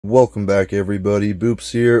Welcome back everybody,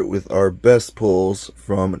 Boops here with our best pulls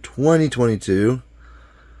from 2022.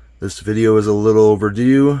 This video is a little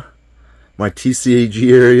overdue. My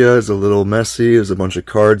TCG area is a little messy, there's a bunch of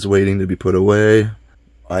cards waiting to be put away.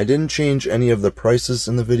 I didn't change any of the prices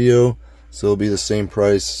in the video, so it'll be the same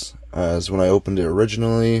price as when I opened it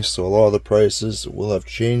originally, so a lot of the prices will have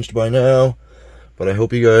changed by now, but I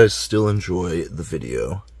hope you guys still enjoy the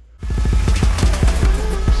video.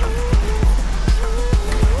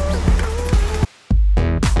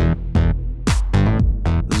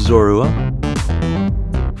 Zorua,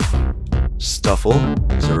 Stuffle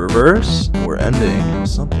is a reverse. We're ending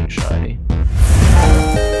something shiny.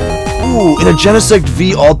 Ooh, in a Genesect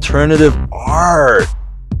V alternative art.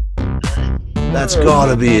 That's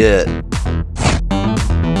gotta be it.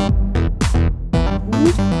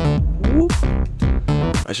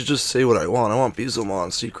 I should just say what I want. I want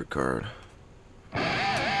Beelzemon's secret card.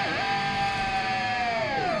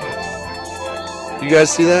 You guys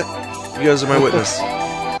see that? You guys are my witness.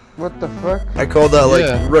 What the fuck? I called that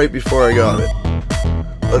like right before I got it.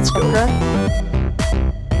 Let's go.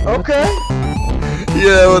 Okay.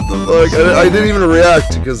 Yeah, what the fuck? I didn't even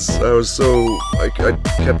react because I was so I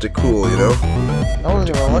kept it cool, you know. I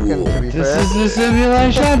wasn't even looking, to be fair. This is the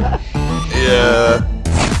simulation. Yeah.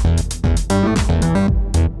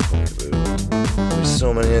 There's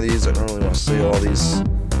so many of these. I don't really want to say all these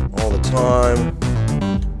all the time.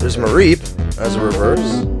 There's Mareep as a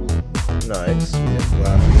reverse. Nice.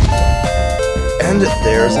 And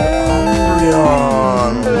there's an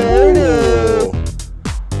Umbreon.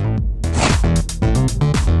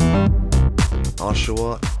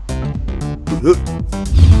 Swat.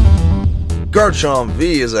 Garchomp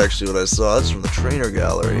V is actually what I saw. That's from the trainer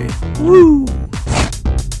gallery. Woo!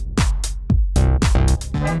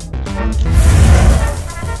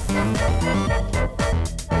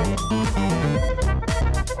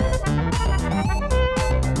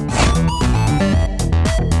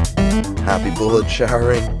 Happy bullet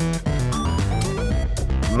showering.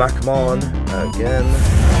 Macmon again.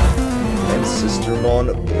 And Sistermon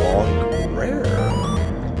Blanc Rare.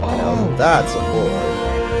 Now that's a full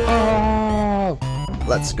art.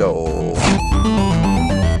 Let's go.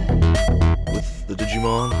 With the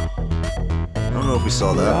Digimon. I don't know if we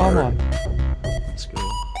saw that art. Let's go.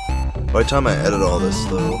 By the time I edit all this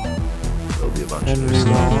though, there'll be a bunch of new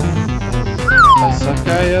stuff.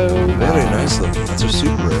 Very nice looking. That's a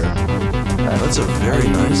super rare. That's a very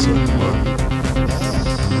nice looking one.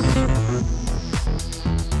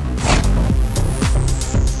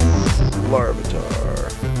 Larvitar,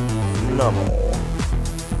 Numel,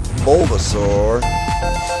 Bulbasaur.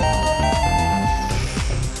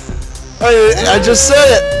 I just said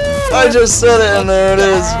it! I just said it and there it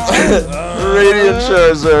is! Radiant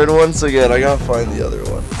Charizard once again. I gotta find the other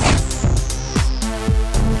one.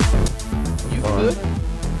 You good?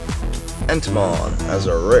 Entmon as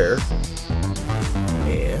a rare.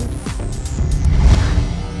 And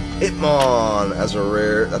Hitmon as a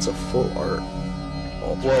rare. That's a full art.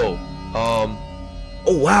 Whoa.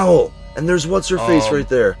 Oh wow! And there's what's her face right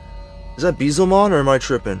there. Is that Beelzemon or am I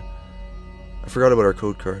tripping? I forgot about our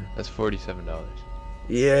code card. That's $47.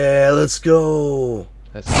 Yeah, let's go.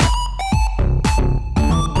 That's do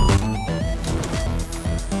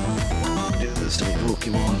this to me,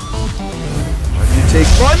 Pokemon. Why do you take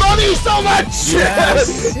my money so much?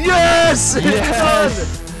 Yes! Yes! It's done!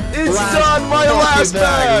 It's done! My last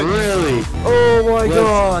bag! Really? Oh my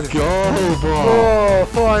god! Go, bro! Oh,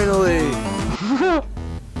 finally!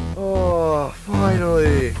 Oh,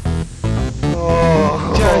 finally!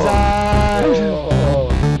 Oh! Charizard!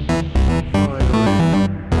 Finally!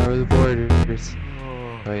 How are the borders?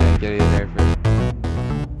 Oh yeah, get in there first.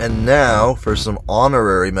 And now for some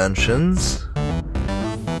honorary mentions.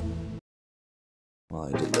 Well,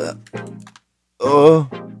 I did that. Oh.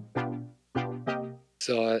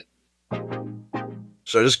 Saw it.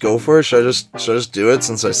 Should I just go for it? Should I just do it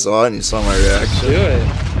since I saw it and you saw my reaction? Do it.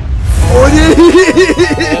 Oh, it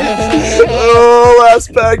is! Oh,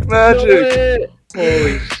 last pack magic!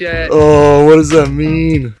 Holy shit. Oh, what does that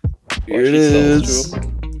mean? Here it is.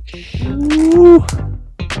 Ooh.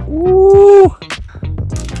 Ooh.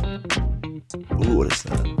 Ooh, what is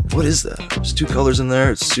that? What is that? There's two colors in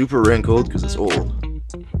there. It's super wrinkled because it's old.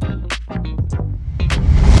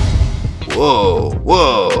 Whoa,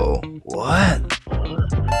 whoa. What?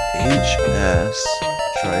 HS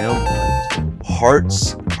Triumphant.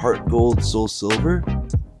 Hearts, Heart Gold, Soul Silver.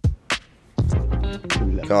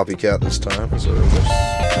 Copycat this time. So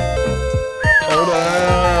Oh no!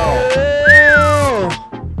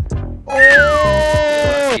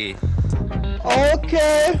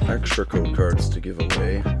 Okay. extra code cards to give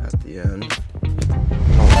away at the end.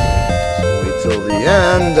 until the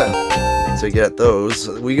end to get those.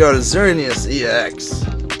 We got a Xerneas EX.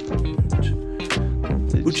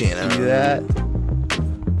 Did you see that?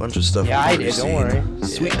 Bunch of stuff. Yeah, I we've did, don't already worry.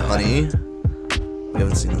 seen. Sweet honey. We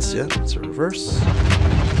haven't seen this yet. It's a reverse.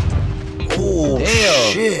 Oh,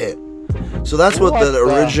 Damn. shit. So that's what the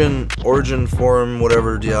origin form,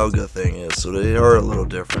 whatever Dialga thing is. So they are a little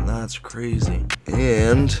different. That's crazy.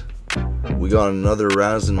 And we got another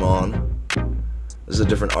Razanmon. This is a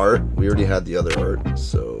different art. We already had the other art.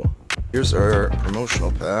 So here's our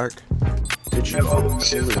promotional pack. Digimon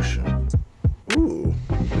Solution. Ooh,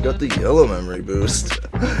 we got the yellow memory boost,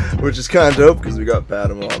 which is kind of dope because we got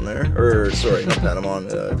Patamon there. Or, sorry, not Patamon.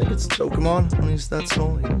 I think it's Tokamon when he's that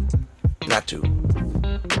small. Natu.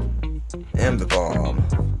 Ambibomb.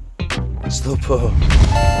 Slowpoke.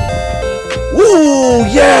 Woo!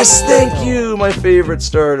 Yes! Thank you! My favorite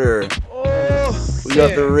starter. We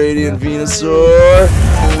got the Radiant Venusaur.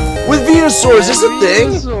 With Venusaur, is this a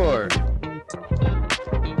thing?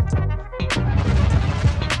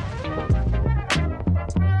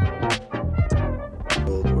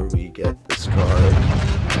 Where we get this card.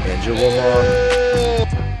 Angelomon.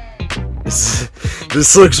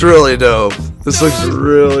 This looks really dope. This looks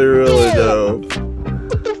really, really dope.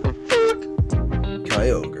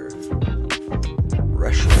 Kyogre.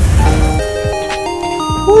 Reshiram.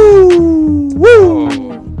 Woo! Woo!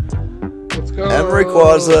 Let's go.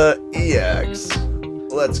 Rayquaza EX.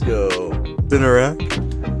 Let's go. Spinarak.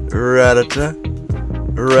 Rattata.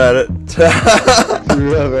 Rattata.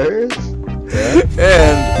 Reverse.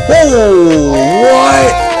 And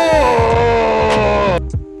what?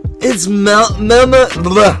 It's Melmetal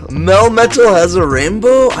has a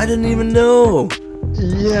rainbow? I didn't even know.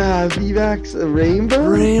 Yeah, VVAX a rainbow?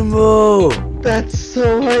 Rainbow. That's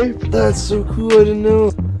so hype. That's so cool, I didn't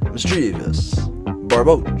know. Mischievous.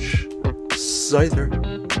 Barboach. Scyther.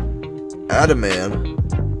 Adaman.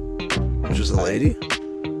 Which is a lady?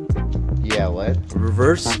 Yeah, what?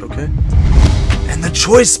 Reverse, okay. And the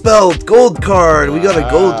choice belt, gold card. We got a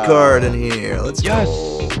gold card in here. Let's go.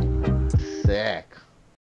 Sick.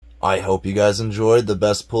 I hope you guys enjoyed the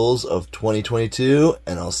best pulls of 2022,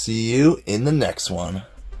 and I'll see you in the next one.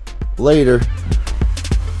 Later.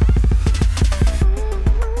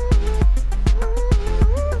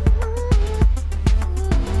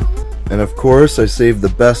 And of course, I saved the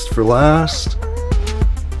best for last.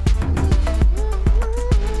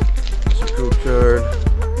 There's a code card.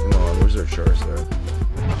 Come on, where's our Charizard?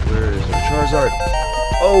 Where is our Charizard?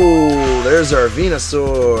 Oh, there's our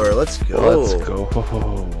Venusaur. Let's go. Let's go.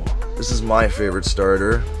 This is my favorite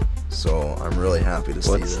starter, so I'm really happy to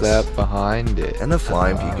see this. What's that behind it? And the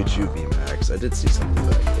Flying Pikachu VMAX. I did see something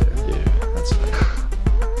back there.